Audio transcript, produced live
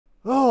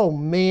Oh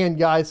man,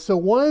 guys. So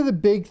one of the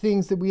big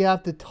things that we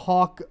have to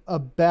talk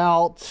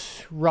about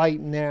right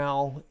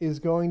now is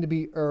going to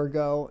be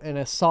ERGO and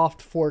a soft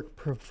fork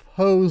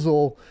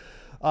proposal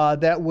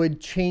that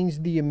would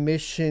change the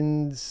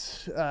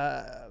emissions,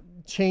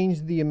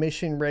 change the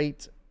emission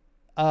rate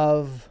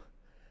of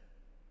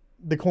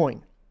the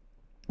coin.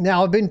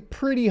 Now, I've been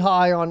pretty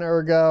high on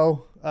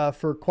ERGO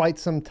for quite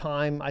some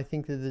time. I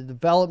think that the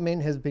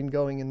development has been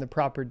going in the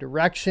proper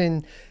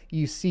direction.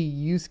 You see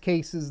use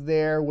cases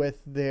there with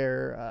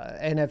their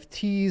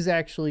NFTs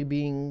actually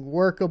being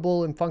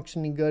workable and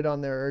functioning good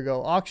on their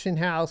ERGO auction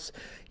house.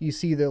 You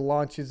see the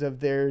launches of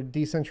their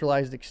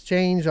decentralized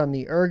exchange on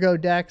the ERGO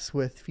DEX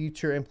with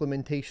future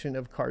implementation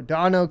of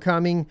Cardano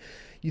coming.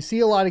 You see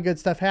a lot of good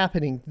stuff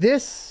happening.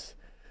 This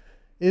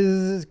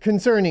is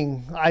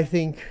concerning, I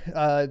think,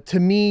 to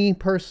me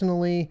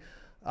personally.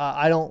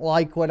 I don't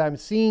like what I'm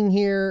seeing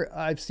here.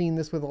 I've seen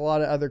this with a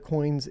lot of other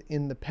coins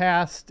in the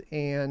past,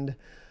 and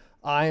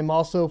I'm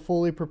also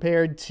fully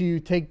prepared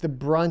to take the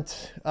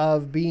brunt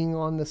of being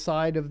on the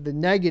side of the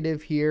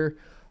negative here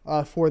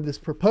for this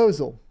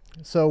proposal.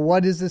 So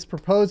what is this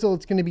proposal?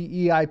 It's going to be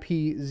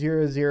EIP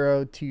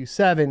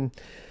 0027,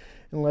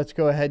 and let's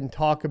go ahead and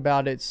talk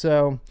about it.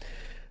 So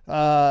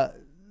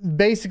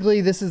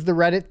basically, this is the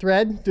Reddit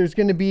thread. There's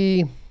going to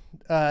be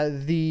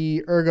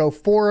the ERGO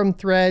forum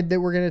thread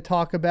that we're going to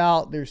talk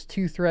about. There's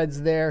two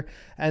threads there.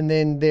 And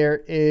then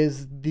there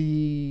is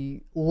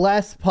the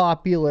less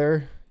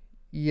popular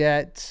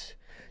yet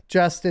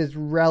just as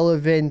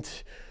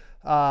relevant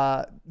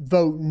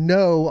vote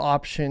no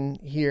option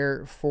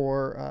here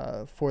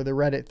for the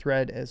Reddit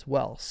thread as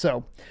well.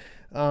 So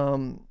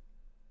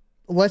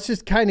let's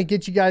just kind of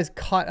get you guys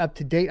caught up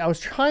to date. I was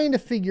trying to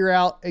figure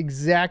out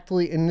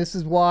exactly, and this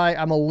is why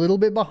I'm a little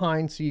bit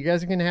behind. So you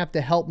guys are going to have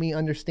to help me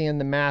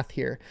understand the math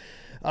here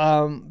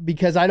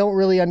because I don't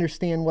really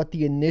understand what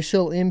the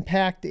initial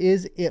impact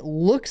is. It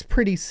looks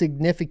pretty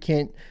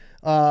significant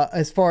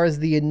as far as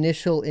the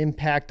initial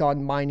impact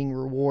on mining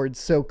rewards.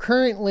 So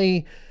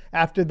currently,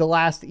 after the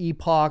last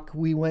epoch,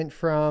 we went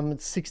from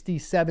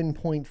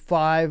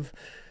 67.5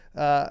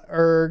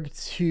 ERG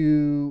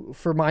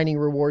for mining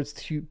rewards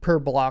per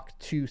block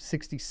to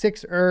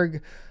 66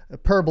 ERG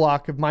per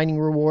block of mining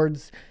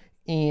rewards,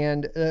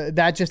 and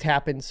that just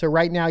happened. So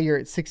right now you're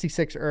at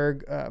 66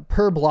 ERG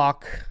per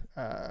block,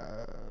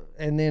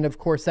 and then of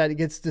course that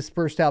gets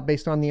dispersed out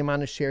based on the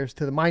amount of shares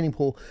to the mining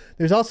pool.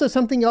 There's also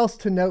something else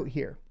to note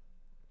here,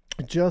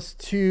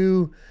 just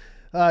to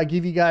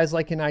give you guys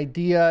like an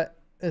idea.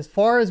 As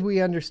far as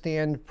we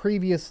understand,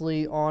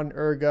 previously on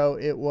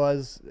ERGO, it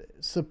was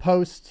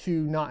supposed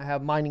to not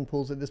have mining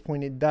pools. At this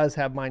point, it does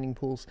have mining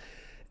pools.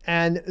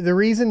 And the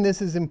reason this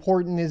is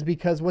important is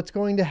because what's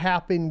going to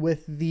happen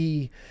with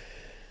the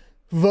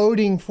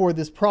voting for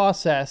this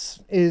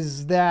process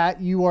is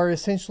that you are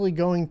essentially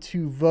going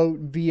to vote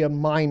via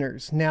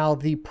miners. Now,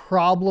 the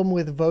problem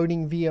with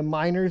voting via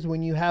miners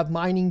when you have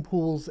mining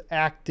pools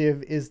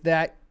active is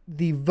that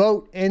the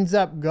vote ends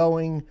up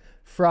going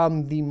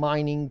from the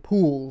mining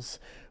pools.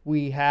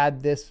 We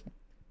had this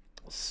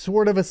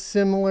sort of a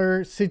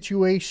similar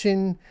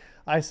situation,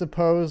 I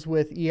suppose,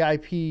 with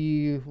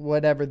EIP,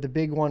 whatever the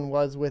big one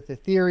was with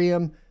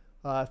Ethereum,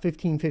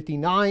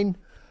 1559.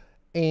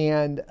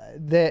 And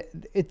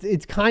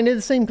it's kind of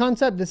the same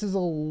concept. This is a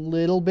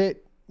little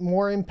bit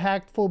more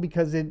impactful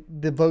because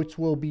the votes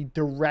will be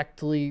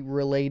directly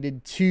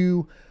related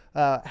to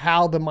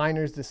how the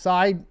miners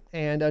decide.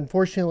 And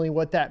unfortunately,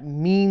 what that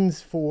means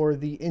for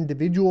the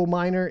individual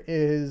miner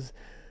is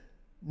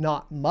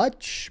not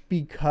much,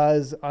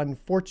 because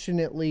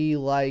unfortunately,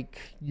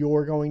 like,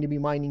 you're going to be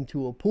mining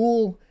to a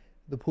pool.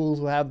 The pools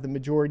will have the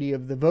majority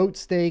of the vote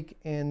stake,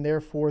 and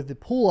therefore the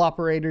pool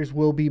operators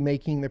will be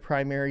making the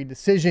primary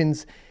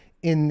decisions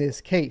in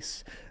this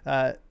case.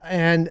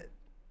 And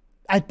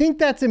I think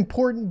that's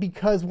important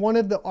because one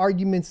of the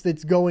arguments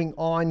that's going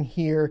on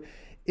here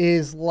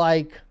is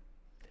like,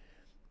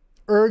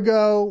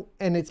 ERGO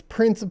and its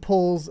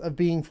principles of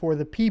being for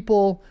the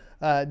people,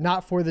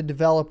 not for the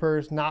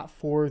developers, not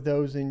for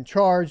those in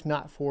charge,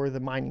 not for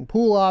the mining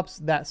pool ops,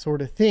 that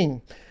sort of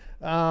thing.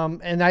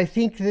 And I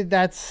think that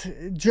that's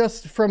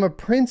just from a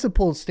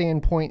principle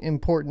standpoint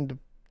important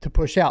to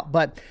push out.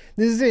 But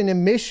this is an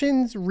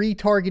emissions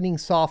retargeting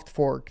soft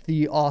fork.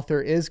 The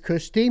author is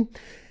Kushti,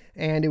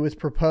 and it was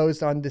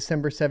proposed on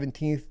December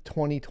 17th,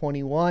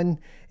 2021,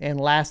 and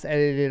last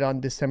edited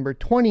on December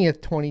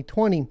 20th,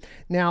 2020.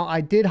 Now,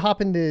 I did hop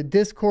into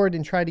Discord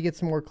and try to get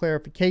some more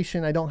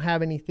clarification. I don't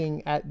have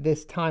anything at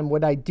this time.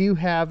 What I do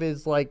have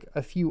is like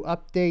a few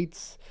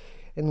updates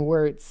and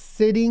where it's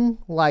sitting,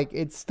 like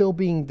it's still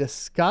being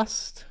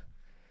discussed.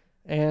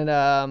 And,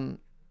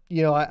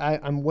 you know,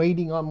 I'm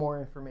waiting on more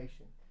information.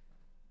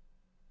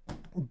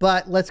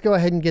 But let's go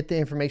ahead and get the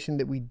information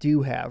that we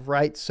do have,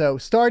 right? So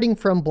starting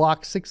from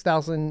block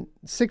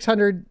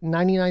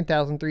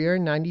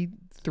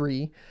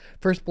 699,393,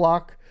 first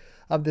block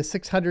of the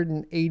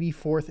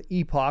 684th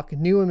epoch,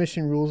 new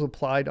emission rules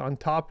applied on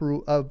top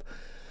of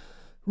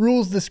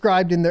rules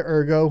described in the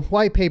ERGO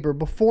white paper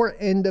before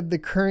end of the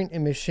current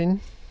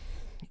emission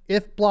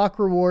If block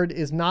reward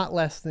is not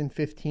less than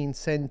 15,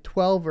 send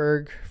 12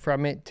 ERG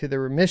from it to the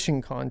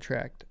remission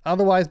contract.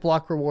 Otherwise,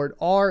 block reward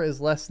R is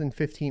less than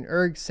 15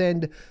 ERG,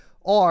 send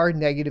R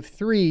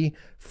 -3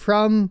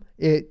 from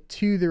it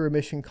to the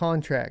remission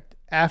contract.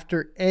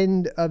 After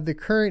end of the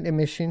current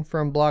emission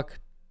from block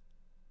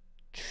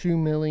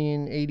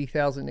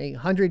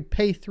 2,080,800,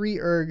 pay 3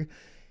 ERG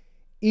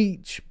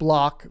each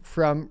block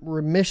from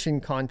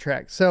remission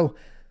contract. So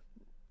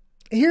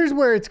here's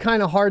where it's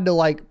kind of hard to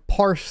like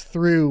parse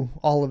through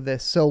all of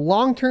this. So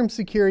long-term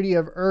security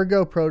of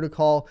ERGO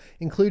protocol,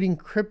 including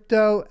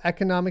crypto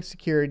economic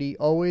security,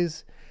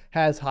 always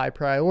has high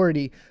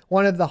priority.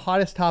 One of the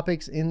hottest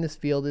topics in this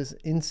field is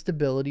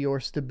instability or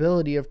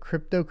stability of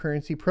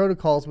cryptocurrency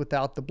protocols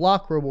without the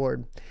block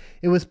reward.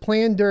 It was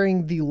planned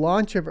during the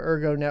launch of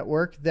ERGO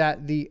network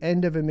that the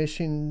end of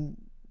emission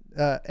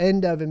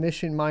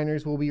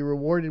miners will be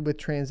rewarded with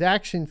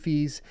transaction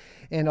fees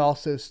and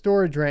also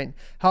storage rent.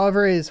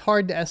 However, it is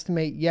hard to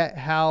estimate yet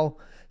how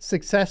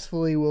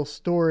successfully will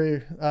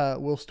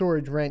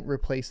storage rent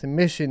replace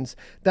emissions.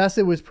 Thus,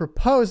 it was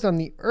proposed on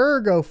the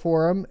ERGO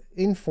forum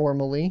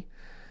informally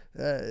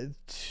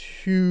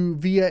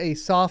via a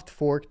soft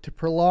fork to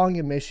prolong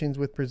emissions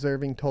with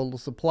preserving total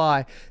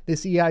supply.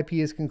 This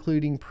EIP is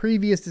concluding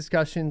previous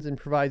discussions and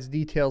provides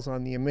details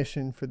on the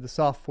emission for the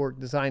soft fork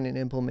design and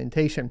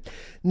implementation.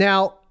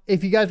 Now,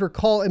 if you guys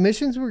recall,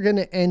 emissions were going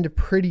to end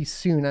pretty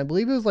soon. I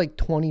believe it was like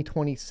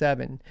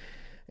 2027.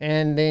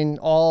 And then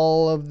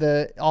all of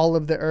the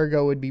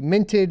ERGO would be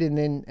minted. And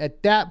then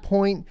at that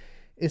point,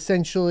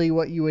 essentially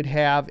what you would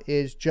have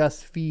is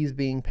just fees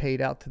being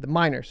paid out to the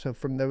miners. So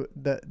from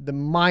the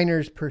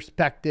miner's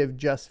perspective,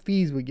 just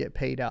fees would get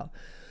paid out.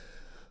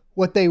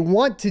 What they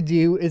want to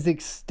do is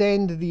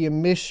extend the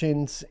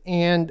emissions,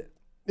 and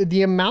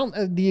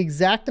the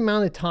exact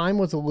amount of time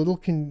was a little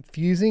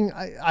confusing.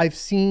 I've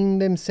seen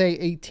them say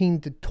 18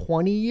 to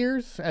 20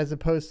 years as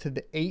opposed to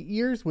the 8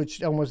 years,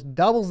 which almost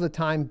doubles the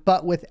time,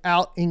 but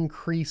without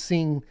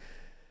increasing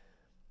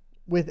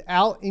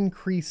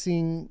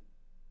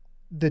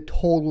the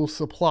total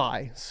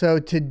supply. So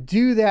to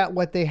do that,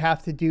 what they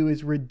have to do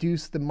is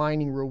reduce the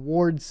mining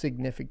reward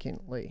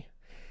significantly.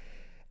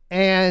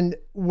 And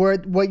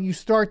what you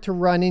start to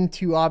run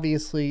into,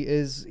 obviously,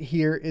 is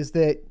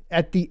that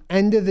at the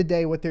end of the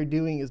day, what they're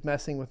doing is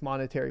messing with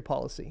monetary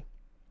policy.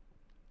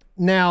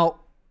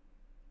 Now,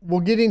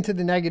 we'll get into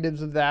the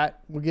negatives of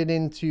that. We'll get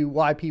into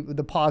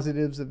the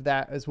positives of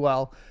that as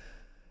well.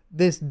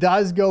 This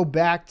does go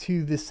back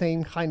to the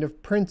same kind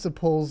of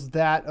principles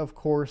that, of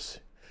course,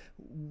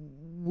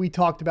 we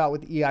talked about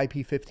with EIP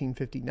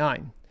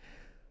 1559.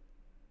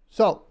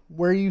 So,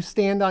 where you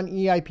stand on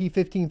EIP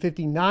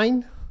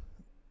 1559?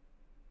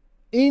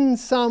 In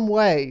some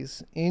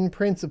ways, in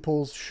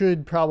principles,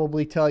 should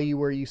probably tell you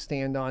where you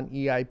stand on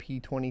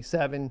EIP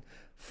 27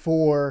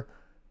 for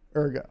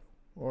ERGO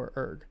or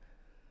ERG.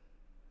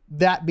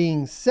 That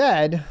being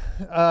said,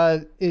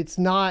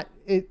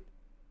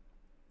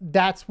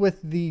 that's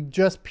with the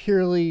just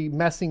purely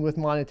messing with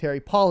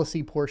monetary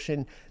policy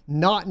portion,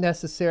 not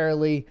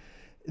necessarily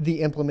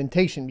the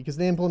implementation, because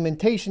the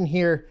implementation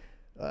here,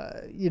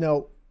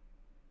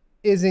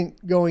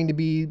 isn't going to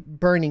be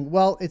burning.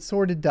 Well, it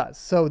sort of does.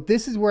 So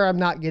this is where I'm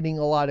not getting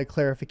a lot of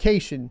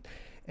clarification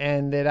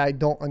and that I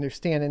don't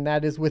understand. And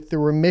that is with the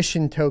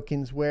remission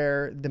tokens,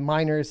 where the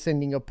miner is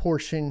sending a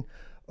portion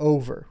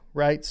over,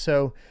 right?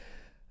 So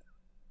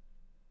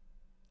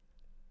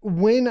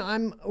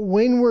when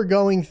we're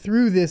going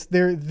through this,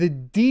 the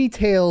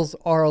details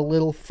are a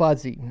little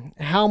fuzzy.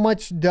 How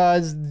much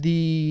does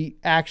the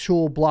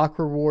actual block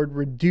reward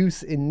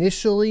reduce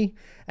initially?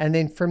 And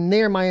then from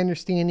there, my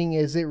understanding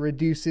is it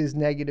reduces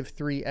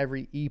 -3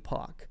 every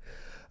epoch.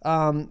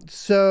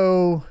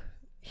 So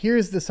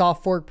here's the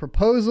soft fork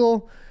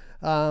proposal.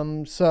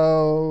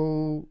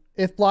 So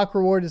if block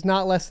reward is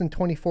not less than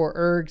 24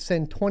 ERG,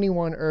 send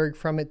 21 ERG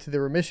from it to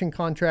the remission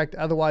contract.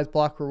 Otherwise,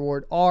 block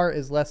reward R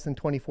is less than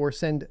 24,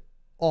 send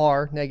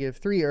R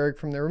 -3 ERG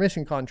from the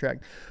remission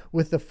contract,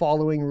 with the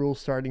following rules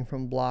starting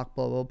from block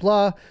blah, blah,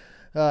 blah.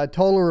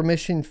 Total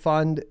remission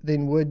fund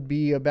then would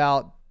be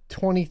about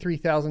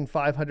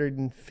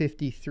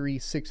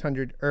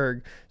 23,553,600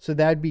 ERG. So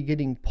that'd be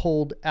getting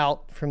pulled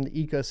out from the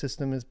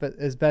ecosystem as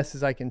best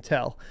as I can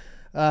tell.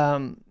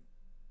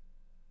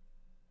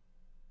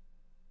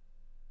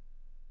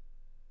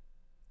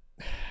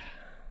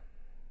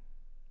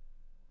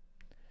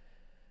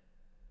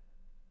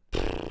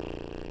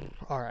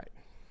 All right.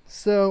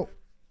 So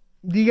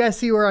do you guys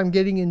see where I'm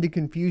getting into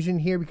confusion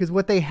here? Because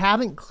what they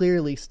haven't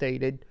clearly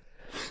stated,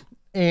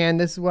 and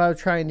this is what I'm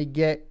trying to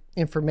get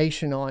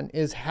information on,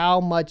 is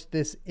how much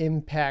this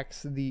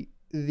impacts the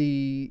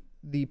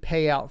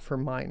payout for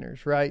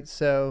miners, right?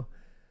 So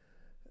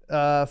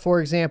for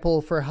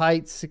example, for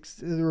height,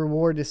 the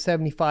reward is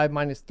 75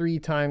 minus 3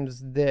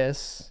 times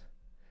this,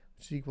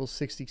 which equals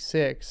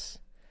 66.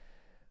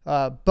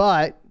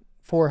 But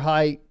for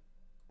height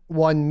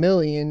 1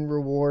 million,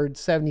 reward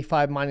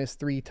 75 minus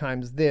 3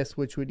 times this,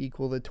 which would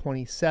equal the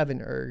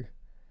 27 ERG.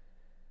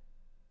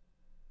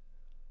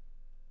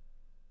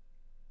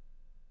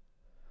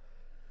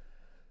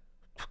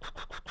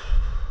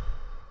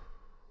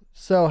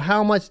 So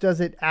how much does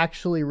it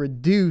actually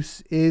reduce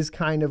is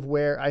kind of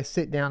where I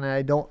sit down and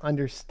I don't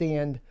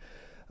understand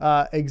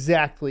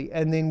exactly.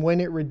 And then when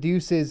it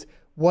reduces,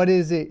 what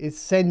is it? It's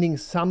sending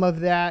some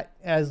of that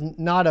as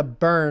not a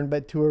burn,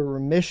 but to a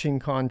remission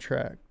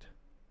contract.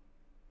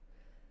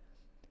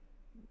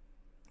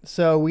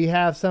 So we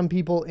have some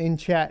people in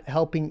chat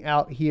helping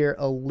out here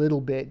a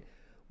little bit.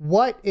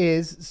 What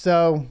is,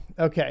 so,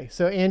 okay.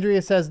 So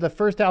Andrea says the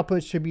first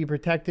output should be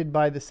protected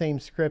by the same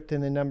script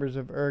and the numbers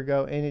of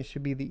ERGO, and it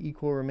should be the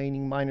equal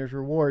remaining miner's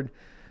reward.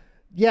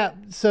 Yeah,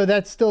 so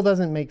that still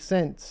doesn't make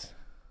sense.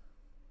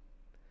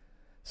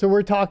 So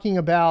we're talking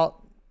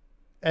about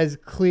as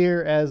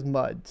clear as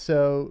mud.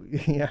 So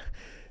yeah.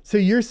 So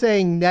you're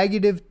saying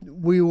negative,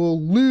 we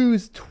will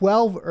lose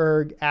 12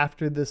 ERG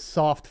after the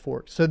soft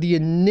fork. So the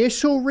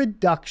initial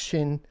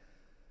reduction,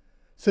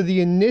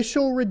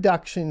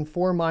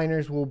 for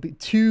miners will be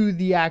to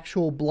the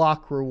actual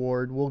block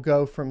reward will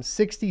go from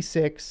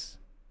 66,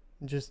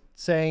 just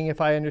saying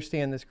if I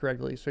understand this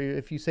correctly. So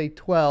if you say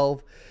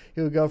 12,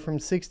 it would go from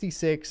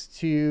 66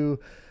 to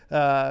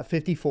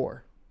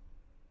 54.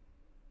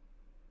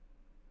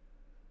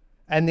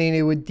 And then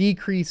it would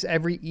decrease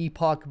every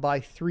epoch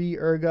by 3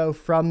 ERGO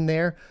from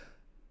there.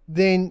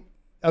 Then,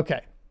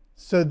 okay.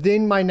 So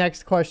then my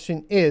next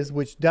question is,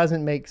 which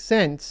doesn't make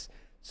sense.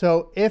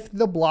 So if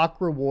the block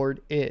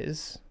reward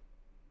is,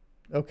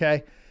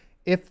 okay,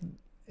 if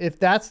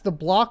that's the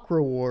block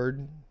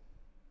reward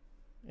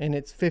and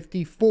it's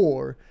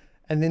 54,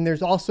 and then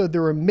there's also the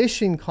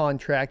remission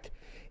contract,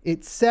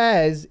 it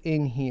says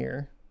in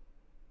here,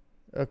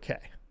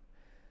 okay.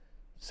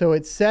 So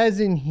it says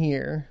in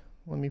here,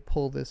 let me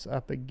pull this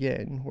up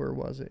again. Where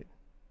was it?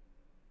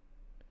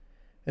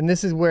 And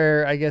this is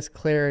where I guess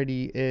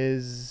clarity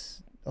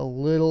is a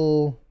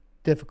little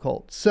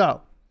difficult.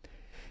 So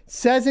it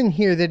says in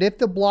here that if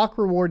the block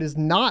reward is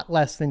not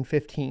less than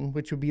 15,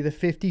 which would be the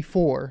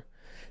 54,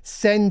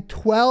 send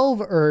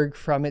 12 ERG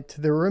from it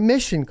to the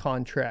remission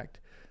contract.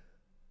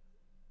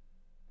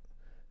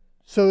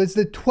 So is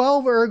the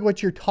 12 ERG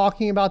what you're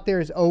talking about there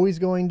is always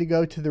going to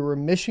go to the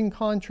remission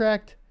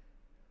contract?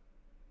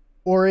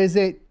 Or is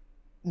it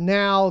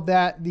now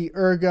that the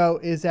ERGO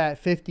is at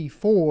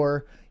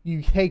 54,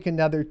 you take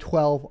another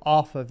 12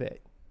 off of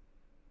it?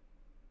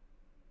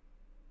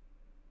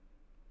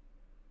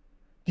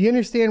 Do you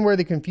understand where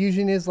the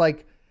confusion is?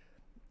 Like,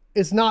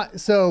 it's not,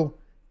 so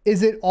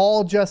is it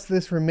all just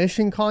this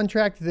remission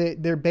contract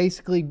that they're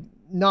basically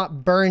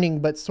not burning,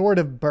 but sort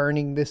of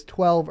burning this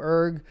 12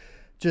 ERG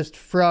just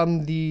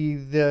from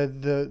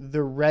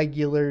the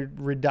regular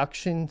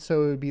reduction?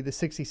 So it would be the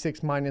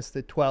 66 minus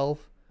the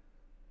 12.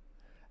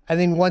 And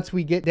then once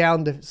we get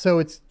down to, so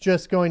it's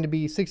just going to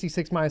be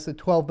 66 minus the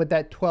 12, but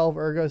that 12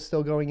 ERGO is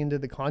still going into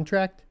the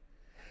contract.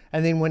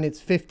 And then when it's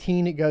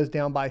 15, it goes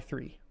down by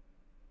 3.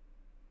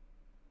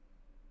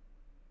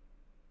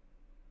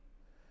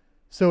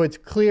 So it's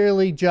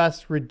clearly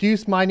just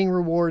reduced mining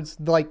rewards.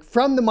 Like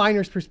from the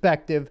miner's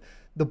perspective,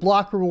 the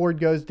block reward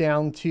goes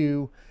down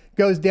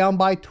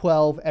by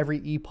 12 every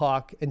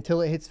epoch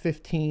until it hits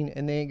 15,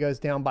 and then it goes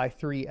down by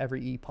 3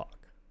 every epoch.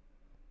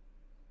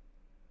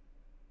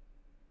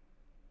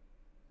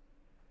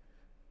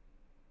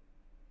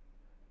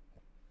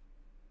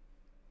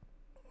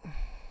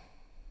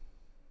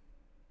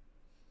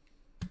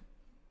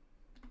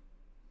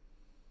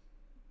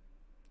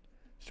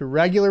 So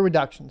regular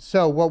reduction.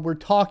 So what we're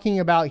talking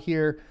about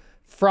here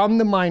from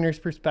the miner's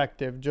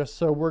perspective, just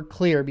so we're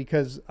clear,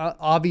 because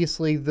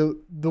obviously the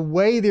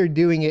way they're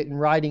doing it and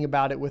writing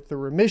about it with the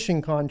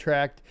remission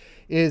contract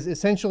is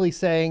essentially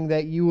saying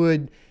that you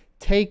would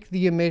take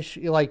the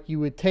emission, like you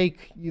would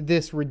take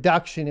this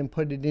reduction and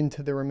put it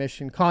into the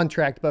remission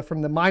contract. But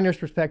from the miner's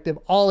perspective,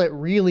 all it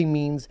really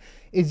means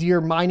is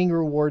your mining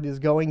reward is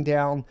going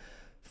down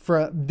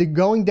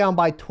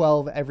by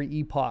 12 every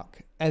epoch.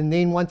 And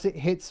then once it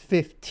hits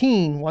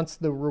 15, once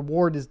the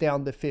reward is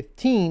down to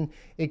 15,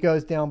 it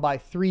goes down by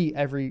 3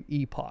 every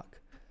epoch.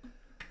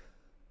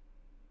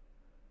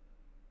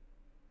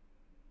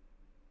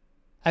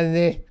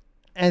 And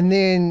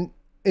then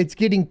it's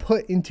getting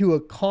put into a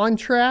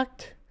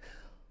contract.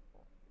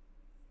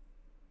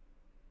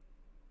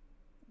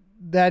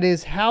 That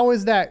is, how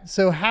is that?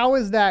 So how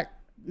is that?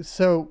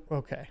 So,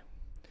 okay.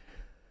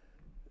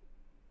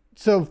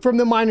 So from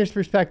the miner's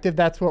perspective,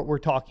 that's what we're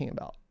talking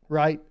about,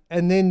 right?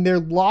 And then they're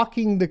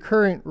locking the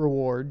current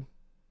reward,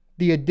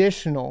 the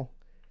additional,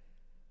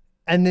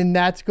 and then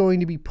that's going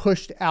to be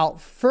pushed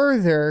out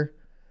further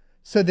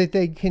so that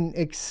they can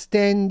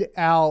extend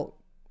out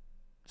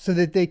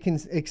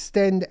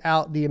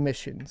the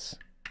emissions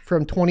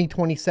from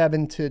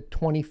 2027 to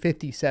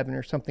 2057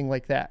 or something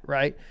like that,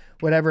 right?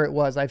 Whatever it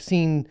was. I've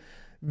seen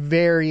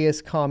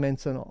various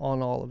comments on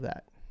all of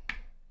that.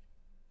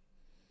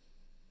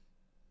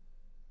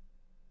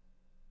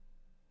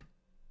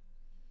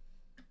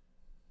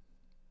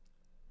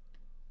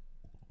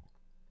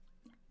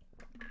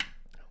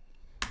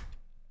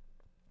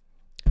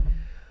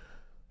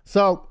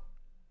 So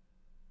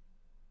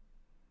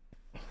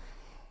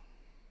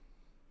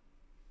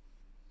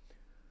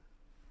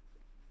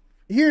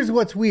here's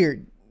what's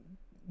weird.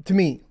 to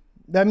me.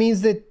 That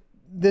means that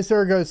this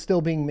ERGO is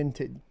still being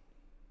minted.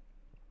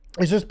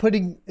 It's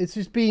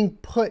just being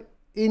put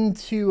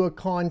into a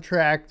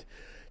contract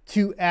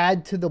to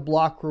add to the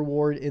block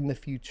reward in the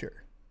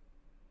future.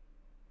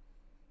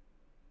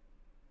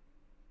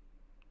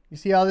 You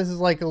see how this is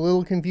like a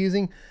little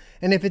confusing?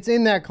 And if it's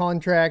in that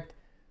contract,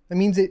 that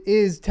means it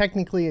is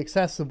technically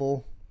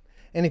accessible.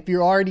 And if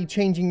you're already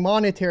changing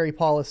monetary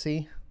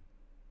policy,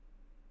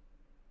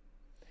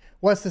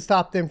 what's to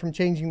stop them from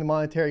changing the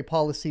monetary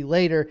policy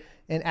later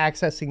and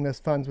accessing those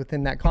funds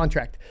within that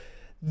contract?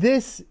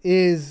 This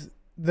is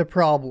the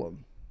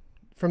problem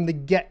from the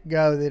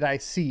get-go that I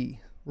see,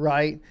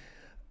 right?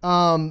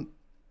 And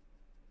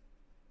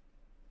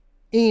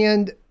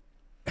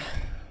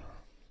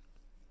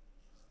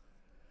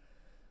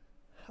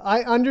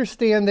I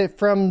understand that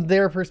from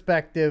their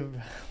perspective,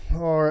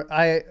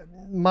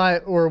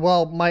 my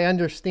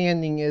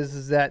understanding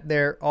is that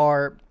there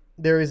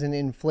is an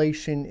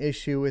inflation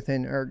issue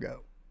within ERGO.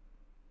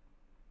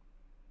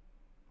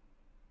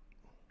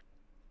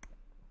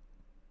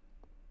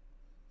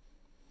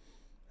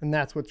 And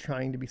that's what's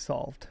trying to be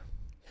solved.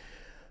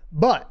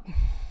 But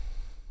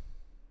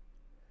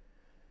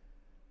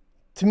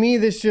to me,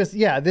 this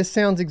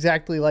sounds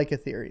exactly like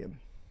Ethereum.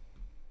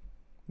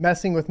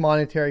 Messing with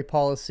monetary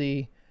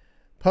policy,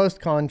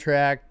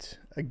 post-contract,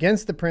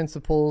 against the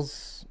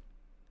principles,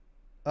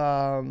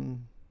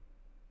 and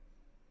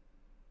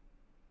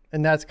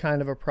that's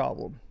kind of a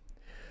problem.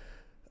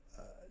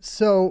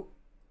 So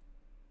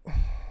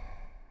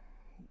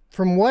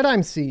from what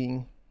I'm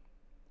seeing,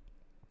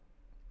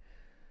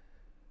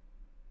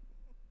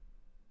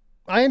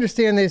 I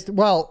understand this.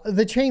 Well,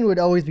 the chain would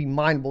always be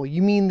mineable.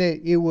 You mean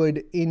that it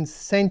would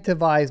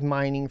incentivize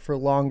mining for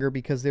longer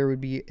because there would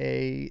be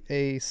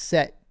a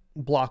set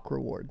block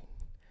reward,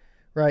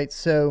 right?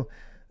 So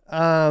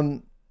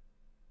from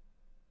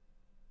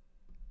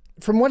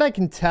what I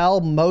can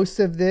tell, most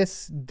of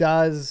this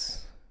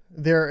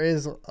there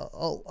is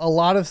a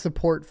lot of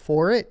support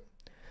for it.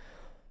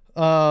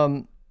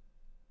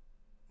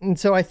 And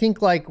so I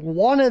think like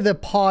one of the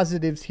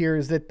positives here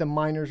is that the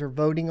miners are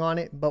voting on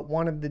it, but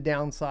one of the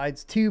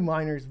downsides to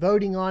miners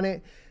voting on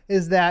it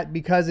is that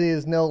because it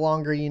is no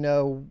longer,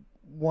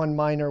 one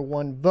miner,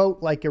 one vote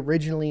like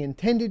originally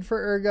intended for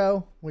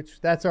ERGO, which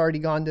that's already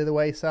gone to the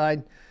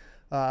wayside.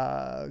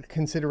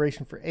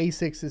 Consideration for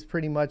ASICs is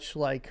pretty much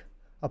like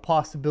a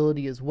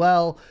possibility as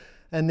well.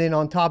 And then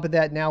on top of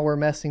that, now we're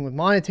messing with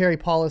monetary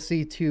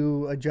policy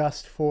to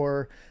adjust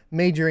for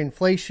major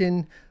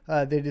inflation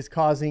that is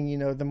causing,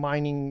 the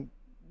mining,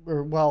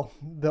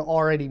 the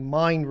already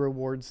mined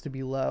rewards to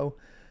be low.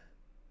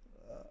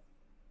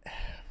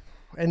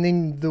 And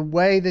then the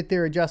way that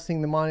they're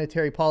adjusting the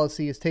monetary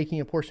policy is taking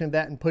a portion of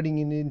that and putting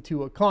it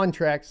into a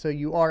contract. So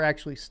you are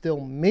actually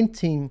still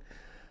minting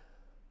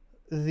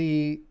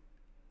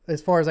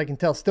as far as I can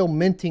tell, still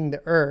minting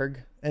the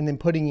ERG and then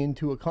putting it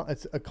into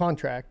a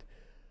contract.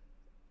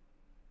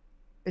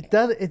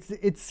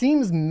 It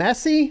seems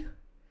messy.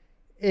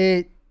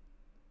 It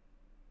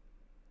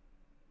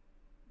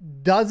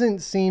doesn't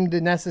seem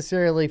to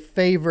necessarily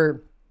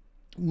favor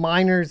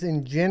miners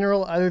in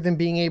general, other than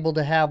being able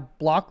to have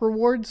block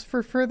rewards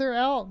for further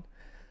out.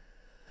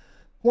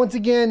 Once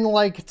again,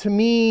 like to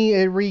me,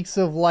 it reeks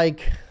of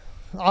like,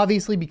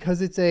 obviously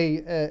because it's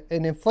an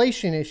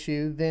inflation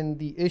issue, then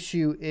the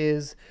issue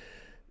is,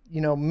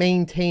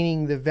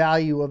 maintaining the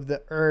value of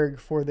the ERG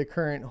for the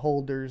current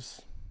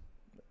holders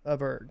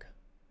of ERG.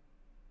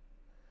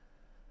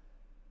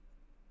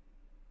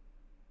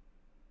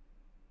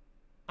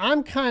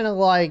 I'm kind of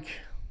like,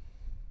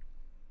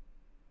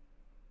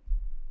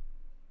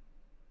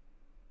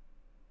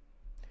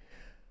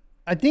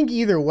 I think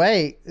either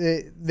way,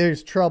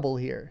 there's trouble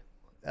here.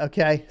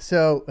 Okay,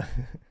 so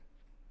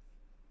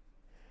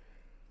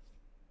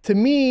to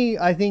me,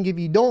 I think if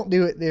you don't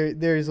do it,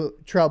 there's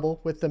trouble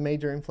with the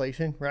major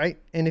inflation, right?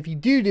 And if you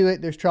do it,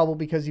 there's trouble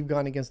because you've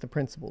gone against the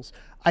principles.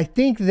 I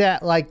think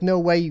that like no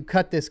way you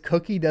cut this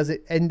cookie does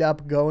it end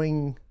up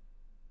going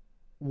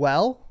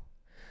well.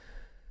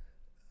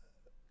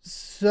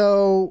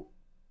 So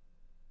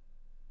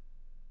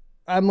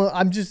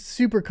I'm just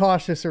super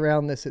cautious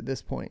around this at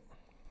this point.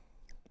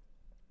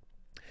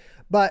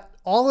 But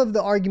all of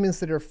the arguments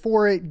that are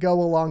for it go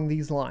along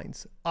these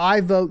lines.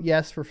 I vote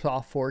yes for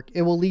soft fork.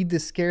 It will lead to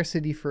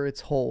scarcity for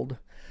its hold.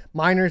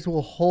 Miners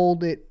will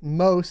hold it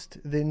most,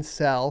 then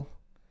sell.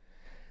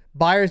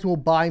 Buyers will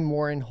buy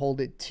more and hold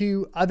it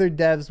too. Other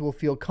devs will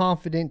feel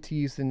confident to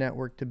use the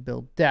network to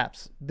build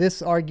dApps.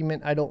 This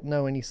argument I don't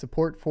know any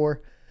support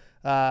for.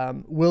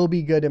 Will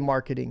be good in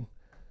marketing.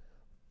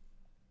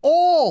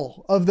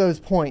 All of those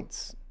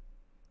points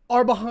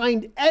are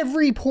behind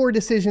every poor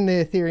decision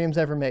that Ethereum's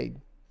ever made.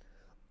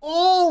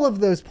 All of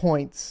those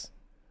points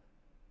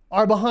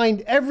are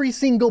behind every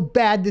single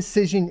bad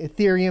decision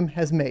Ethereum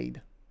has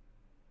made.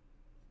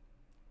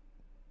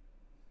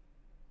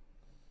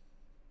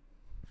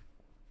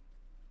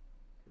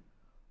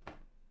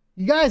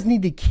 You guys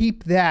need to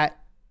keep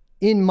that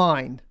in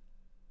mind.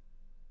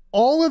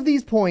 All of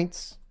these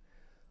points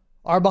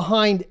are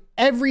behind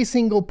every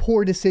single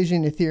poor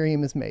decision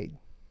Ethereum has made.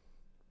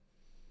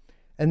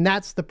 And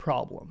that's the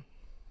problem.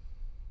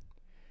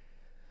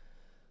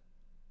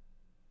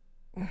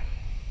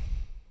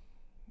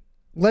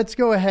 Let's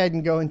go ahead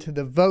and go into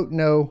the vote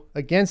no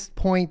against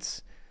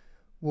points.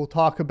 We'll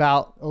talk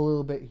about a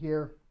little bit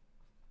here.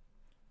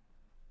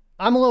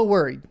 I'm a little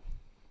worried.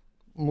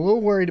 I'm a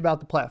little worried about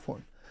the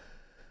platform.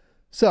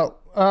 So,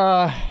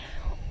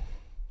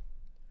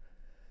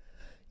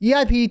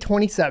 EIP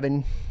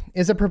 27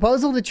 is a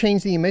proposal to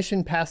change the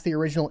emission past the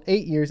original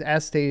 8 years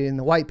as stated in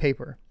the white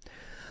paper.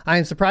 I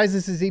am surprised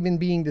this is even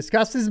being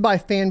discussed. This is by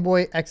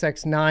Fanboy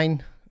XX9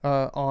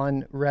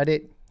 on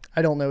Reddit.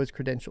 I don't know his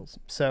credentials.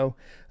 So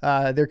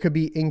there could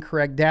be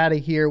incorrect data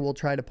here. We'll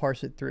try to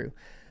parse it through.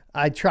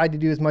 I tried to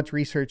do as much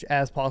research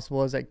as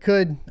possible as I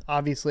could.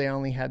 Obviously, I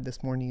only had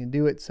this morning to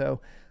do it, so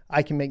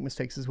I can make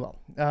mistakes as well.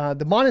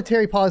 The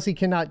monetary policy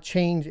cannot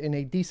change in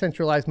a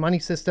decentralized money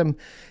system.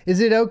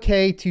 Is it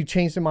okay to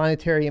change the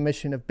monetary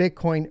emission of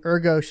Bitcoin?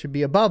 ERGO should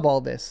be above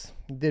all this.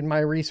 Did my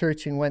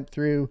research and went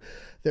through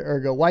the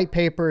ERGO white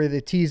paper, the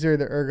teaser,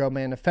 the ERGO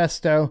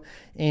manifesto,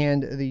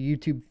 and the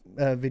YouTube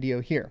video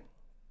here.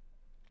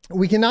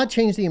 We cannot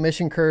change the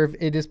emission curve.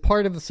 It is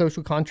part of the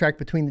social contract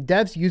between the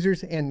devs,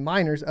 users, and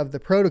miners of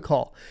the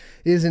protocol.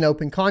 It is an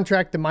open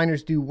contract. The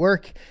miners do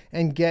work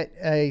and get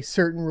a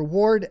certain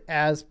reward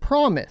as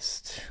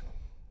promised.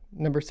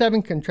 Number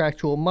 7,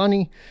 contractual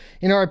money.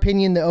 In our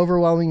opinion, the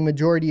overwhelming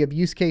majority of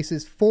use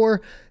cases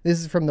this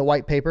is from the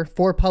white paper,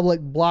 for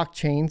public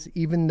blockchains,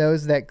 even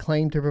those that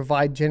claim to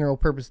provide general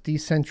purpose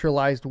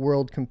decentralized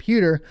world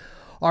computer,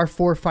 are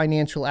for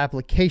financial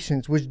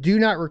applications, which do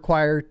not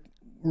require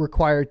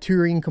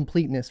Turing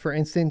completeness. For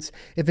instance,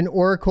 if an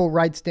oracle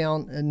writes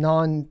down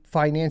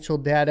non-financial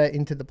data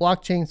into the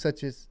blockchain,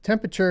 such as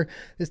temperature,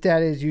 this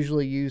data is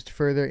usually used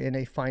further in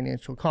a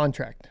financial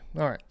contract.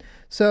 All right.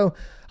 So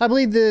I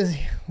believe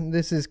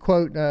this is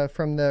quote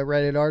from the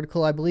Reddit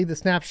article. I believe the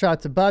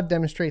snapshots above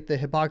demonstrate the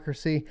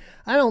hypocrisy.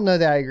 I don't know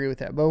that I agree with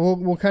that, but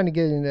we'll kind of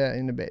get into that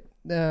in a bit.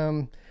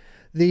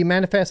 The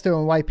manifesto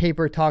and white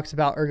paper talks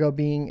about ERGO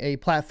being a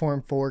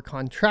platform for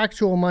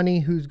contractual money.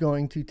 Who's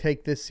going to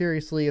take this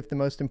seriously if the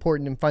most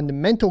important and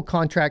fundamental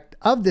contract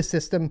of the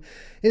system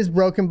is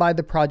broken by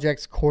the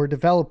project's core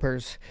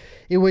developers?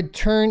 It would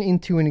turn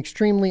into an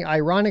extremely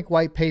ironic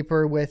white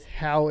paper with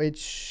how it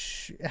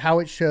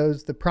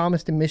shows the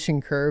promised emission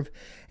curve,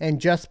 and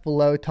just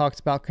below talks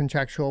about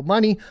contractual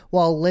money,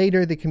 while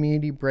later the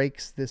community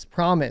breaks this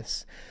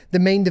promise. The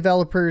main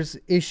developers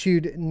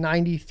issued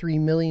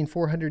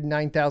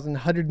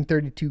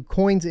 93,409,132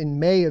 coins in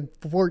May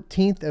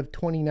 14th of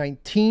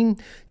 2019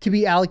 to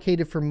be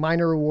allocated for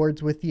miner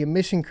rewards, with the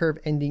emission curve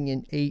ending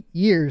in 8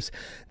 years.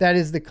 That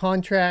is the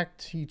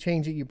contract. You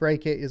change it, you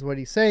break it, is what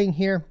he's saying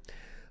here.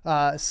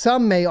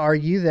 Some may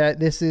argue that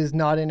this is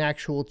not an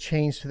actual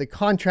change to the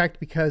contract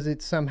because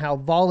it's somehow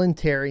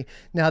voluntary.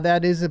 Now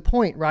that is a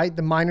point, right?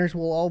 The miners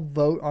will all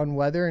vote on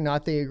whether or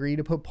not they agree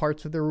to put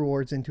parts of the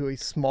rewards into a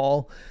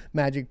small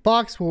magic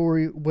box,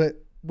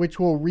 which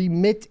will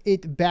remit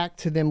it back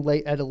to them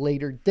at a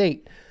later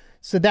date.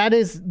 So that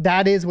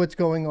is what's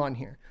going on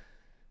here.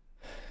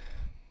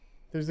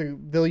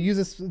 They'll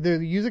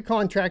use a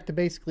contract to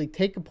basically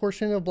take a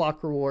portion of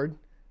block reward,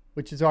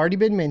 which has already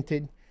been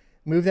minted,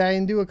 move that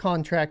into a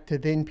contract to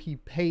then be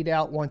paid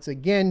out once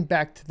again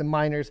back to the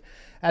miners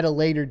at a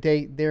later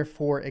date,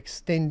 therefore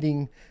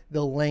extending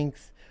the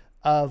length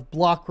of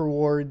block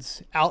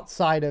rewards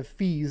outside of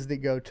fees that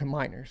go to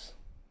miners.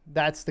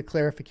 That's the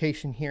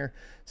clarification here.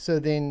 So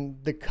then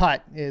the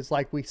cut is,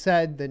 like we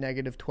said, the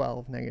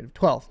 -12,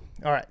 -12.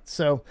 All right,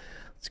 so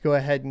let's go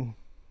ahead and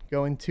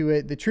go into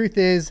it. The truth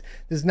is,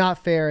 this is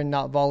not fair and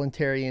not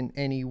voluntary in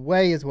any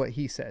way, is what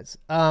he says.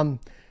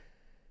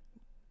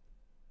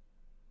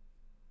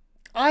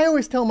 I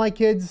always tell my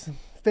kids,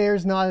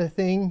 fair's not a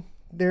thing.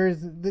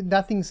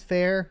 Nothing's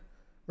fair,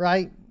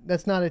 right?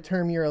 That's not a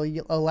term you're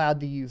allowed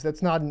to use.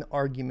 That's not an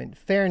argument.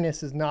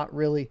 Fairness is not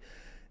really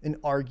an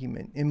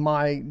argument in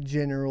my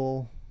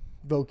general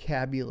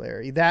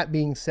vocabulary. That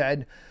being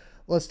said,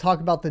 let's talk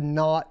about the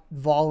not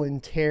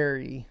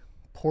voluntary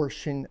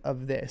portion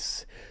of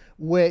this,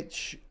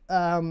 which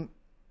I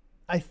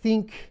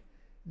think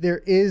there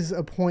is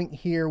a point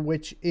here,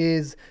 which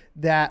is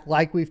that,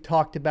 like we've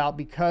talked about,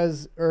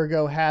 because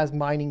ERGO has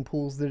mining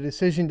pools, the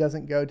decision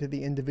doesn't go to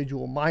the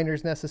individual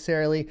miners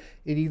necessarily.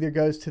 It either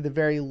goes to the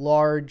very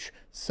large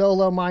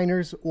solo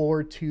miners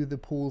or to the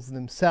pools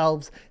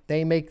themselves.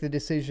 They make the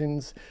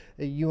decisions.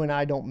 You and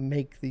I don't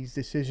make these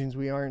decisions.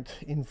 We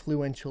aren't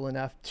influential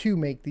enough to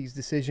make these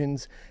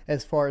decisions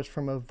as far as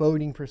from a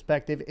voting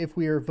perspective, if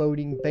we are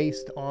voting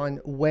based on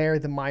where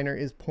the miner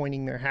is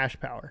pointing their hash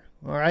power.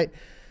 All right.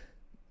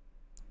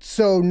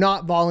 So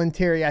not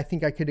voluntary, I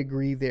think I could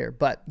agree there.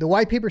 But the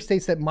white paper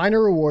states that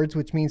miner rewards,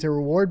 which means a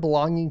reward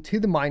belonging to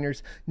the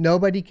miners,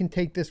 nobody can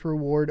take this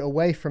reward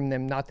away from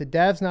them. Not the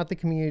devs, not the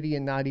community,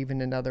 and not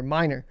even another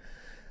miner.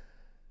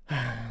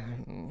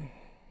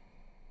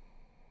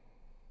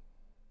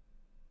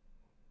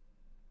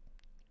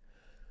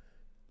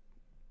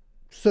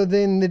 So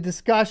then the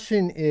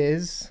discussion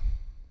is,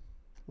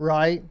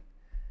 right,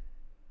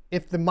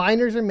 if the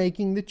miners are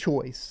making the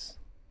choice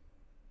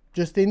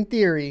just in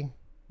theory,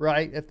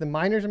 right? If the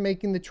miners are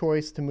making the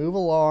choice to move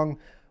along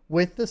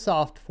with the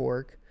soft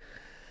fork,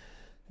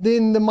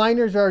 then the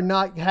miners are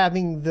not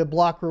having the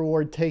block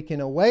reward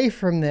taken away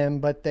from them,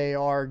 but they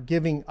are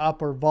giving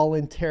up or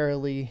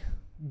voluntarily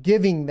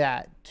giving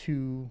that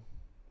to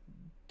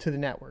the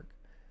network.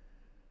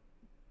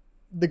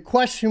 The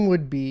question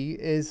would be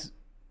is,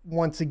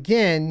 once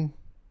again,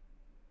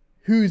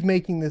 who's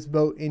making this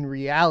vote in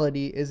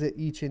reality? Is it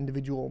each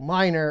individual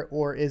miner,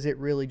 or is it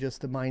really just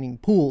the mining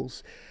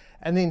pools?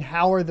 And then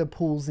how are the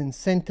pools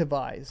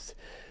incentivized?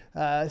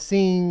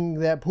 Seeing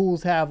that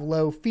pools have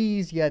low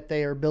fees, yet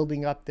they are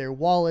building up their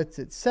wallets,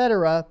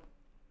 etc.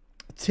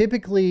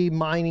 Typically,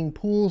 mining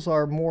pools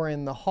are more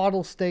in the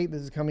HODL state.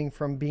 This is coming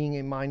from being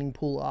a mining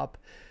pool op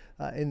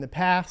in the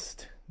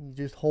past. You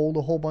just hold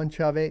a whole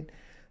bunch of it.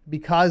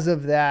 Because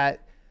of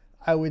that,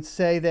 I would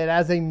say that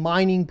as a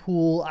mining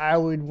pool, I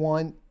would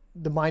want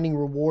the mining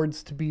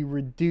rewards to be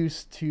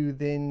reduced to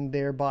then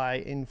thereby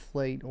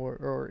inflate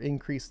or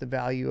increase the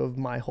value of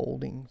my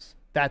holdings.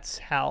 That's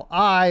how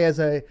I, as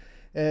a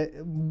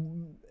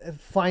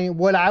find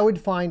what I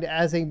would find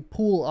as a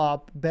pool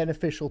op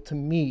beneficial to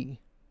me,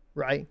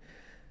 right,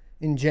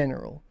 in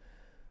general.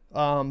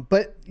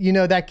 But you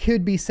know, that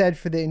could be said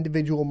for the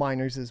individual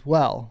miners as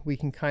well. We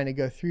can kind of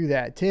go through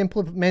that. To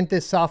implement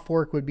this soft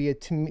fork would be a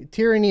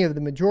tyranny of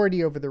the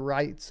majority over the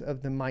rights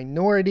of the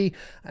minority.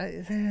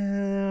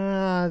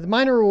 The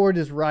miner reward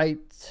is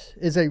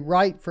a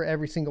right for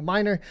every single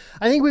miner.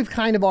 I think we've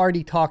kind of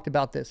already talked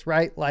about this,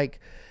 right? Like,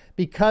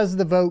 because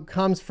the vote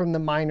comes from the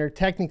miner,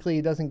 technically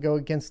it doesn't go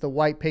against the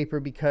white paper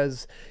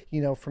because,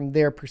 you know, from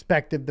their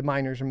perspective, the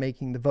miners are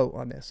making the vote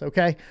on this,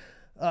 okay?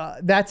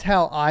 That's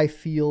how I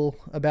feel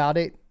about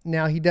it.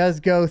 Now, he does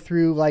go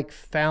through like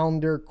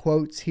founder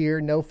quotes here.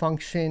 No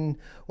function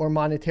or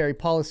monetary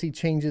policy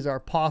changes are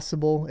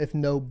possible if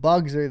no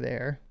bugs are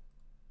there.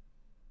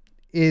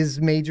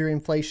 Is major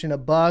inflation a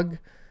bug?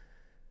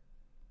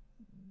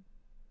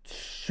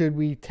 Should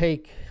we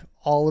take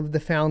all of the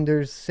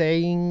founders'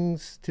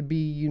 sayings to be,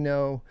 you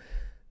know,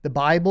 the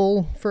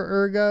Bible for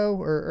ERGO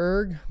or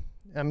ERG?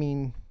 I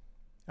mean,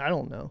 I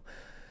don't know.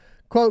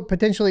 Quote,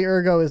 potentially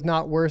ERGO is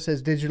not worse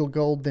as digital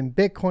gold than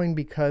Bitcoin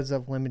because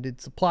of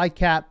limited supply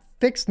cap,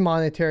 fixed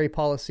monetary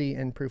policy,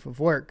 and proof of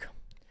work.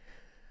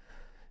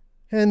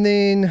 And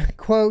then,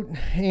 quote,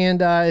 and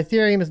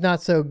Ethereum is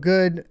not so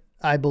good,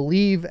 I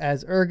believe,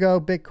 as ERGO.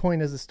 Bitcoin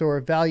is a store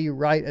of value,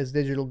 right, as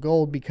digital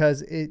gold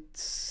because its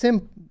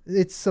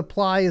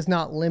supply is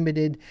not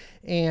limited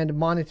and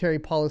monetary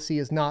policy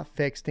is not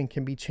fixed and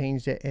can be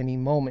changed at any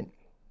moment.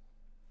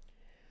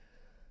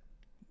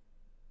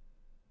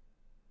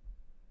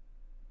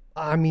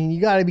 I mean, you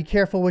got to be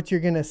careful what you're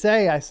going to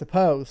say, I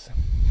suppose.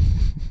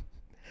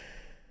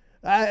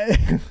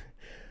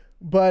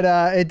 But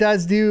it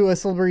does do a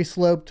slippery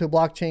slope to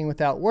blockchain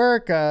without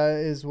work,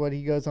 is what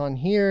he goes on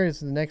here. Is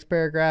the next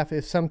paragraph.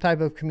 If some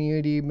type of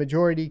community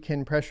majority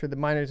can pressure the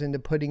miners into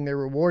putting their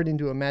reward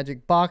into a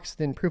magic box,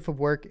 then proof of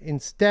work,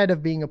 instead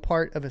of being a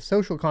part of a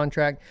social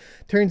contract,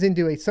 turns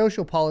into a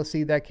social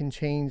policy that can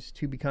change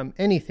to become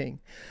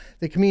anything.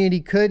 The community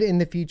could in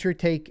the future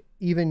take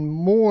even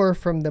more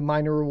from the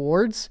miner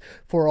rewards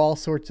for all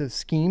sorts of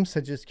schemes,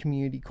 such as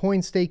community coin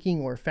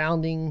staking or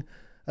founding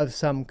of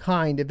some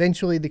kind.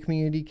 Eventually, the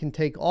community can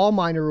take all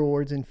miner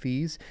rewards and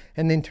fees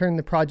and then turn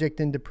the project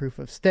into proof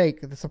of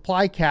stake. The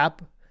supply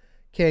cap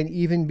can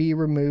even be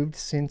removed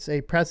since a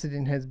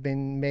precedent has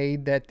been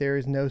made that there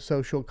is no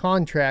social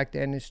contract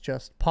and it's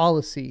just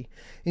policy.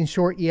 In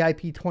short,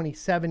 EIP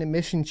 27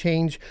 emission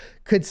change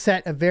could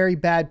set a very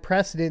bad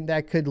precedent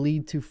that could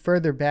lead to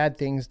further bad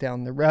things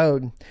down the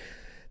road.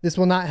 This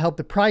will not help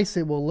the price.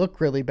 It will look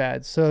really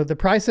bad. So the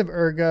price of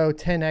ERGO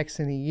 10x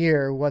in a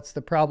year. What's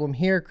the problem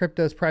here?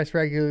 Crypto's priced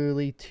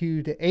regularly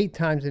 2 to 8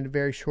 times in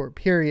very short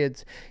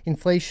periods.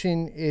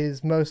 Inflation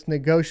is mostly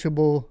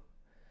negotiable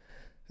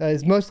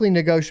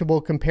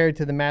compared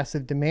to the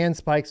massive demand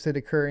spikes that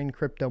occur in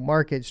crypto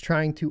markets.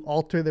 Trying to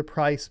alter the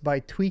price by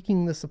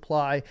tweaking the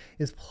supply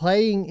is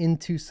playing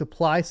into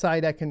supply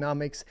side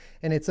economics,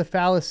 and it's a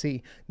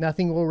fallacy.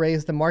 Nothing will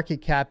raise the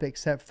market cap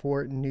except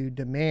for new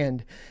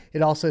demand.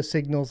 It also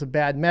signals a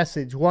bad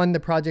message. 1, the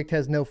project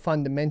has no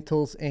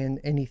fundamentals and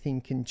anything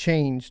can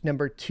change.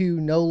 Number 2,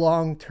 no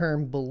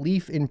long-term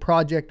belief in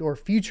project or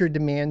future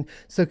demand,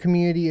 so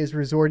community is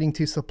resorting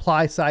to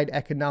supply side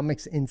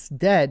economics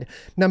instead.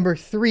 Number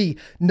 3,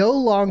 no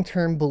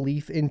long-term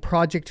belief in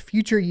project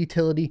future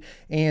utility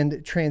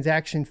and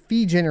transaction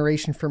fee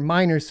generation for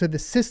miners, so the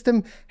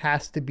system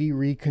has to be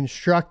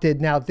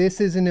reconstructed. Now, this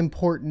is an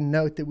important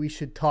note that we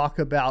should talk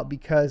about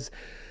because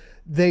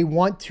they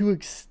want to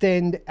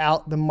extend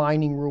out the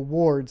mining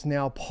rewards.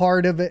 Now,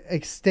 part of it,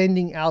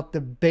 extending out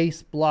the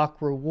base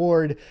block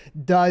reward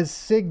does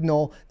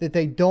signal that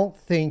they don't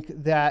think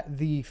that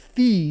the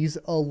fees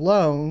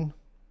alone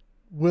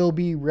will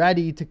be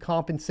ready to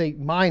compensate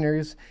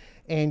miners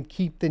and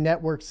keep the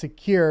network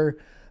secure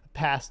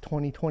past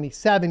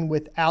 2027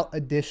 without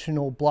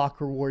additional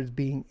block rewards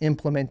being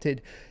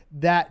implemented.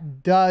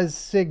 That does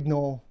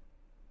signal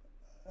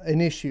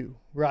an issue,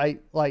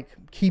 right? Like,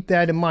 keep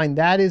that in mind.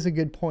 That is a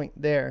good point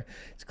there.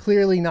 It's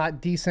clearly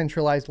not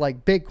decentralized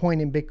like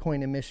Bitcoin, and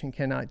Bitcoin emission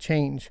cannot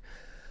change.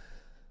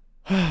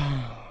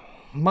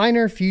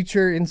 Miner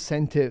future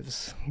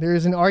incentives. There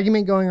is an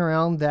argument going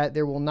around that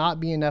there will not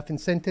be enough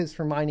incentives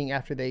for mining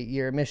after the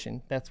 8-year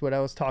emission. That's what I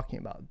was talking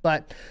about.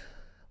 But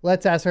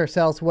let's ask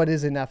ourselves, what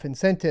is enough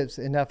incentives?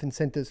 Enough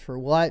incentives for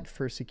what?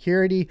 For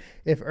security.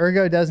 If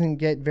ERGO doesn't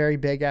get very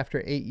big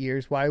after 8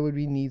 years, why would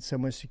we need so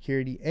much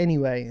security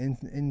anyway?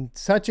 In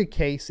such a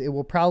case, it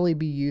will probably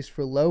be used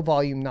for low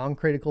volume,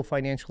 non-critical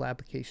financial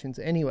applications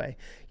anyway.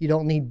 You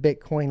don't need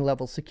Bitcoin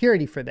level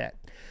security for that.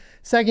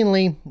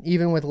 Secondly,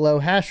 even with low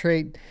hash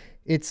rate,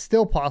 it's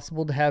still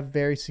possible to have a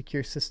very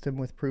secure system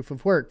with proof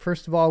of work.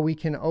 First of all, we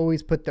can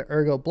always put the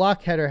ERGO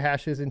block header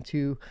hashes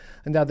into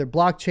another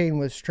blockchain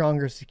with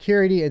stronger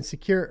security and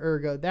secure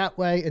ERGO that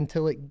way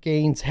until it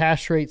gains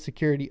hash rate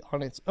security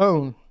on its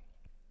own.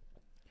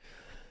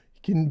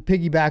 You can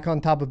piggyback on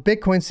top of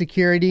Bitcoin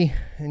security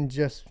and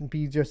just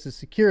be just as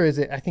secure as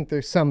it. I think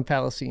there's some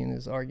fallacy in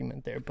his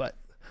argument there, but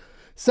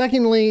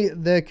secondly,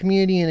 the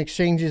community and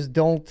exchanges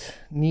don't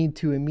need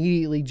to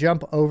immediately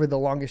jump over the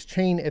longest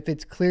chain if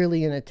it's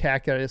clearly an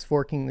attack that is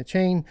forking the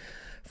chain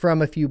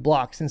from a few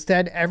blocks.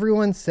 Instead,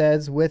 everyone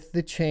says with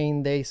the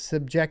chain they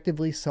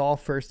subjectively saw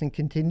first and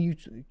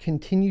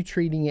continue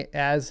treating it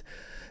as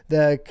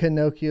the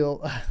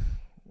canonical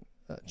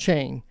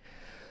chain.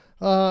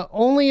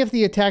 Only if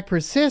the attack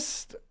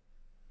persists,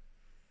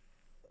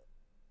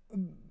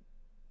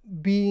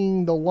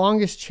 being the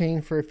longest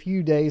chain for a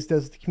few days,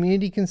 does the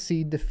community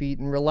concede defeat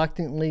and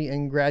reluctantly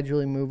and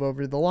gradually move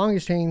over to the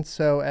longest chain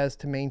so as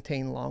to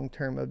maintain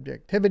long-term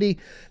objectivity.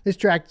 This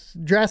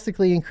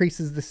drastically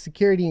increases the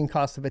security and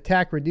cost of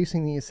attack,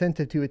 reducing the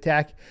incentive to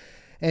attack,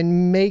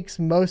 and makes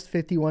most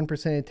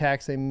 51%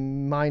 attacks a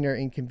minor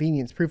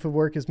inconvenience. Proof of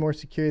work is more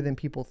secure than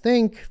people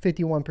think.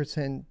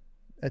 51%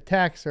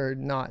 attacks are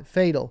not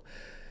fatal.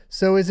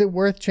 So is it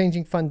worth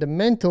changing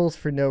fundamentals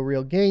for no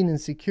real gain in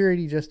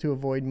security just to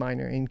avoid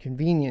minor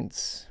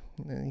inconvenience?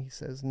 And he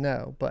says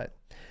no, but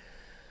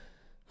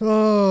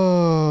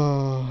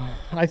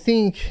I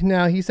think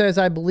now he says,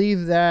 I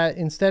believe that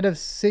instead of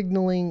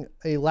signaling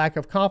a lack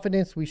of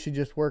confidence, we should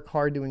just work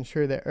hard to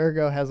ensure that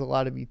ERGO has a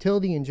lot of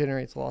utility and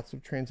generates lots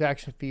of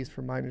transaction fees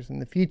for miners in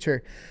the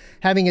future.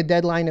 Having a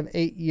deadline of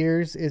 8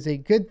 years is a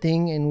good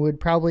thing and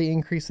would probably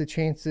increase the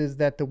chances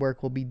that the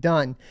work will be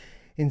done.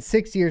 In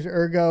 6 years,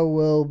 ERGO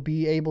will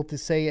be able to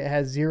say it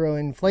has zero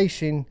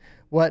inflation.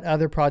 What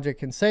other project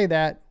can say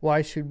that?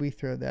 Why should we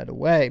throw that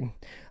away?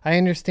 I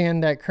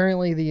understand that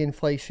currently the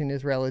inflation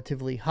is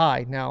relatively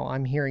high. Now,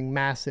 I'm hearing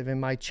massive in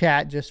my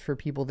chat just for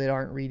people that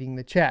aren't reading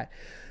the chat.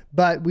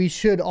 But we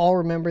should all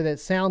remember that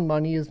sound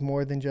money is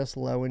more than just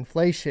low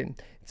inflation.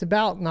 It's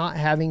about not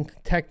having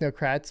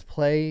technocrats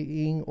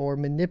playing or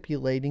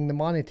manipulating the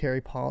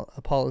monetary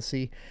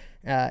policy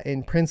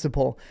in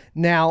principle.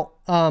 Now,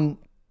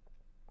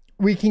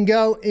 we can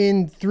go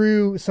in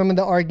through some of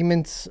the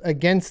arguments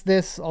against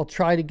this. I'll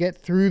try to get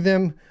through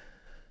them.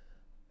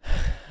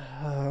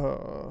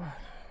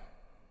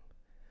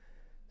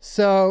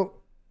 So,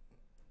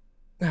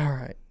 all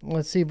right,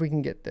 let's see if we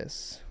can get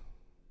this.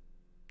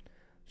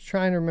 Just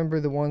trying to remember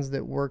the ones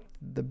that worked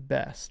the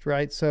best,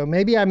 right? So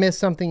maybe I missed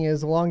something. It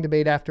was a long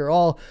debate after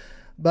all.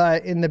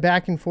 But in the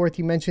back and forth,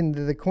 you mentioned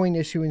that the coin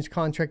issuance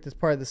contract is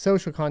part of the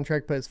social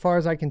contract, but as far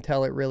as I can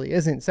tell, it really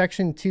isn't.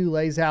 Section 2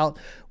 lays out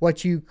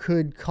what you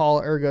could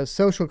call ERGO's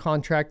social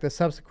contract. The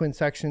subsequent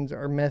sections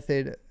are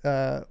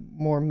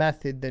more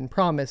method than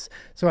promise.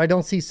 So I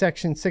don't see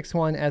Section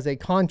 6.1 as a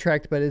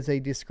contract, but as a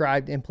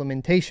described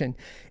implementation.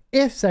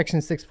 If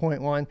Section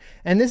 6.1,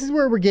 and this is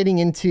where we're getting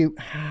into,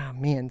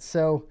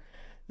 so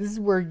this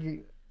is where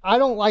I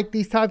don't like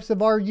these types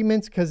of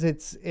arguments because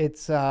it's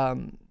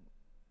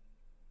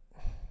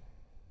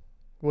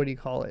what do you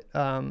call it?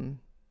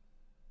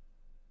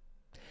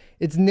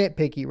 It's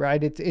nitpicky,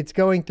 right? It's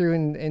going through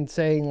and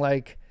saying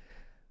like,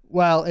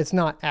 well, it's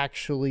not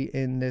actually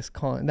in this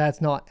that's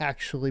not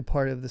actually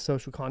part of the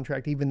social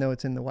contract, even though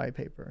it's in the white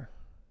paper.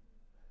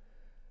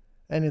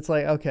 And it's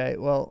like, okay,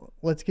 well,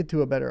 let's get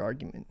to a better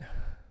argument.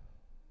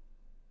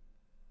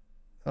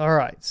 All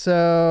right,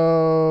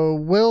 so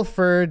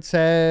Wilford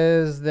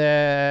says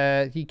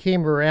that he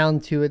came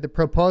around to it. The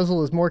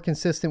proposal is more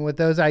consistent with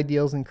those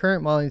ideals in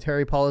current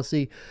monetary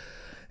policy,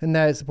 and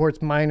that it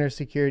supports miner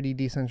security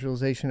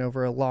decentralization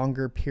over a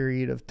longer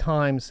period of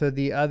time. So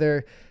the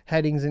other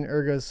headings in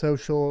ERGO's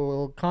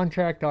social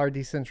contract are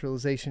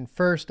decentralization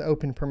first,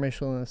 open,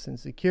 permissionless, and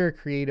secure,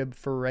 creative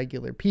for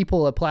regular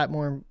people, a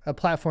platform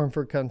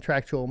for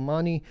contractual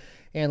money,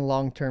 and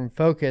long-term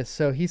focus.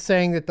 So he's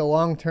saying that the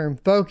long-term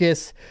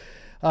focus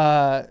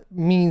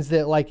means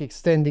that like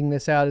extending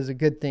this out is a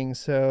good thing.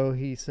 So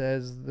he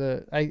says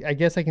I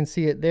guess I can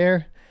see it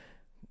there.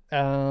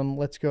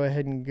 Let's go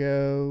ahead and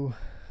go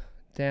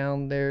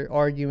down there,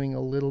 arguing a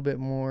little bit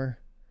more.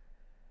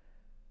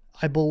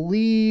 I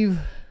believe,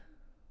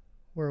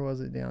 where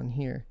was it down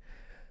here?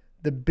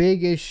 the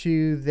big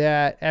issue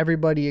that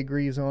everybody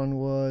agrees on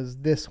was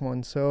this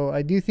one. So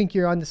I do think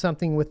you're onto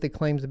something with the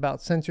claims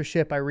about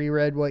censorship. I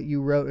reread what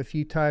you wrote a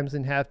few times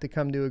and have to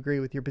come to agree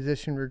with your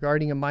position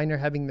regarding a miner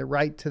having the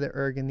right to the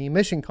ERG in the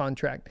emission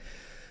contract.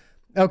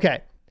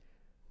 Okay.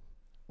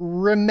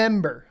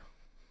 Remember,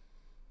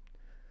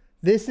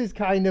 this is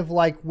kind of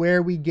like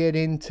where we get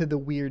into the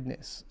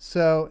weirdness.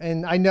 So,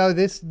 and I know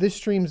this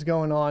stream's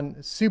going on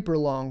super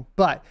long,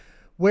 but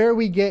where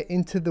we get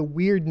into the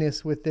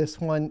weirdness with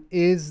this one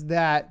is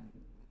that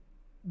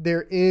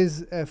there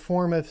is a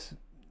form of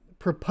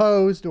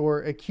proposed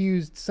or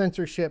accused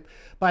censorship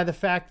by the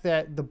fact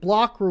that the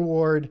block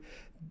reward,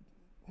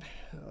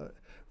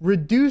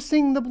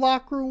 reducing the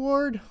block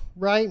reward,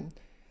 right,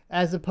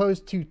 as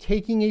opposed to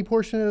taking a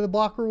portion of the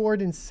block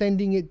reward and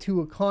sending it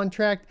to a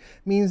contract,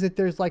 means that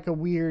there's like a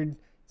weird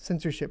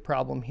censorship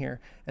problem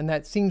here. And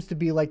that seems to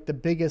be like the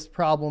biggest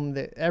problem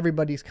that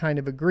everybody's kind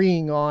of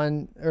agreeing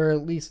on, or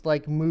at least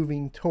like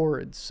moving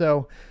towards.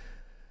 So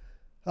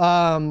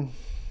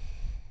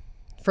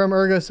from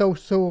ERGO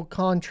social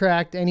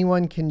contract,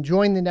 anyone can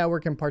join the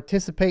network and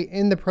participate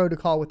in the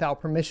protocol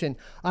without permission.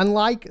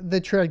 Unlike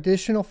the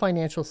traditional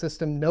financial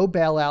system, no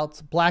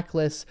bailouts,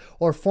 blacklists,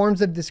 or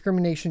forms of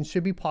discrimination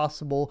should be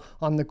possible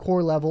on the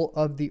core level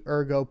of the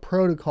ERGO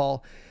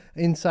protocol.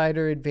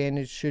 Insider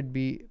advantage should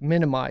be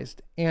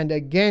minimized. And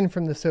again,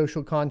 from the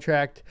social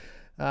contract,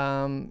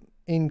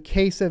 in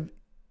case of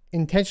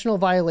intentional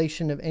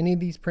violation of any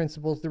of these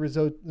principles, the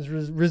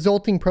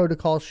resulting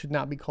protocol should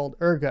not be called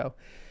ERGO.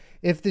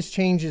 If this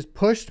change is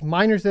pushed,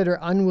 miners that are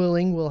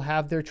unwilling will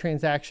have their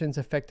transactions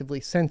effectively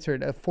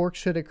censored. A fork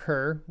should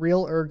occur.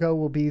 Real ERGO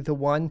will be the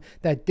one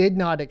that did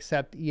not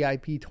accept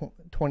EIP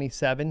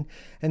 27,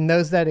 and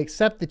those that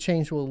accept the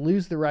change will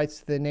lose the rights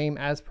to the name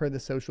as per the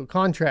social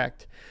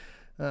contract.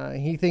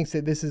 He thinks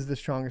that this is the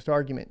strongest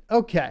argument.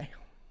 Okay.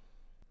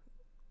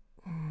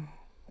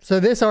 So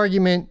this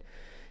argument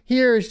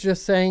here is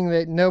just saying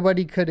that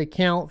nobody could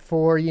account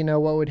for, you know,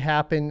 what would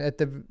happen at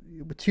the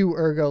to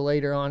ERGO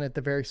later on at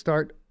the very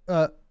start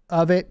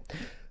of it.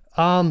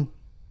 I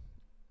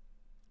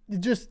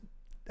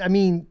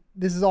mean,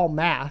 this is all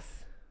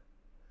math.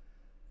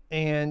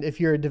 And if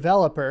you're a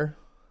developer,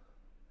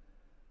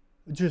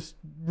 just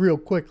real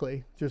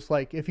quickly, just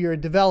like if you're a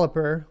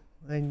developer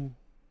and,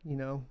 you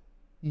know,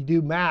 you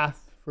do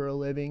math for a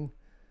living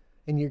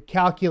and you're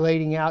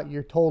calculating out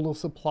your total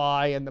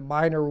supply and the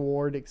miner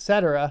reward,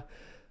 etc.,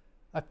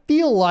 I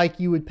feel like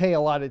you would pay a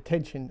lot of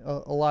attention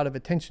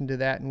to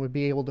that and would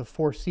be able to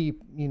foresee,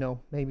 you know,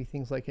 maybe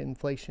things like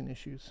inflation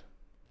issues.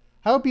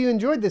 I hope you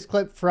enjoyed this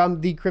clip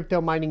from the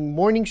Crypto Mining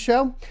Morning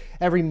Show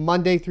every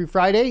Monday through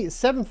Friday,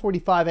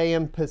 7:45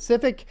 a.m.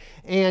 Pacific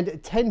and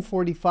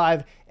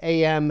 10:45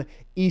 a.m.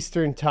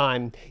 Eastern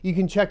Time. You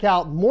can check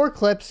out more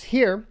clips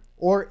here,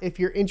 or if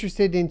you're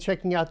interested in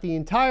checking out the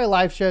entire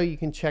live show, you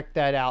can check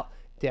that out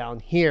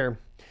down here.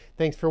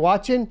 Thanks for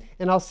watching,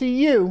 and I'll see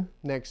you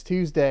next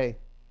Tuesday.